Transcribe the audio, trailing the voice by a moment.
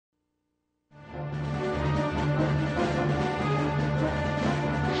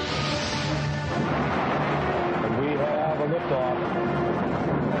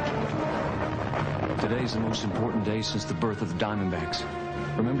Today is the most important day since the birth of the Diamondbacks.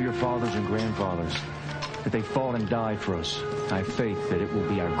 Remember your fathers and grandfathers, that they fought and died for us. I have faith that it will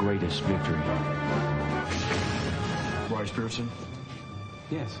be our greatest victory. Bryce Pearson?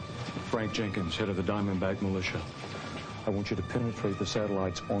 Yes. Frank Jenkins, head of the Diamondback Militia. I want you to penetrate the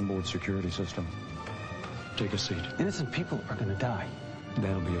satellite's onboard security system. Take a seat. Innocent people are going to die.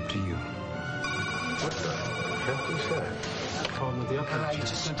 That'll be up to you. What the heck is that? Call him with the upper. He's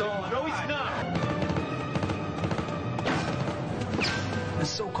just stalling. No, he's not! The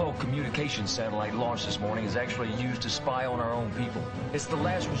so-called communication satellite launched this morning is actually used to spy on our own people. It's the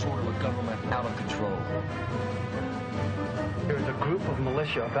last resort of a government out of control. There's a group of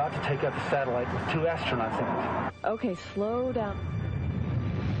militia about to take out the satellite with 2 astronauts in it. Okay, slow down.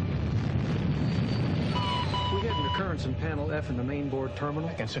 We had an occurrence in panel F in the main board terminal.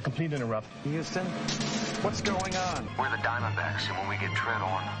 It's a complete interrupt. Houston, what's going on? We're the Diamondbacks, and when we get tread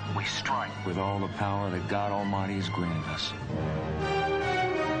on, we strike. With all the power that God Almighty has granted us.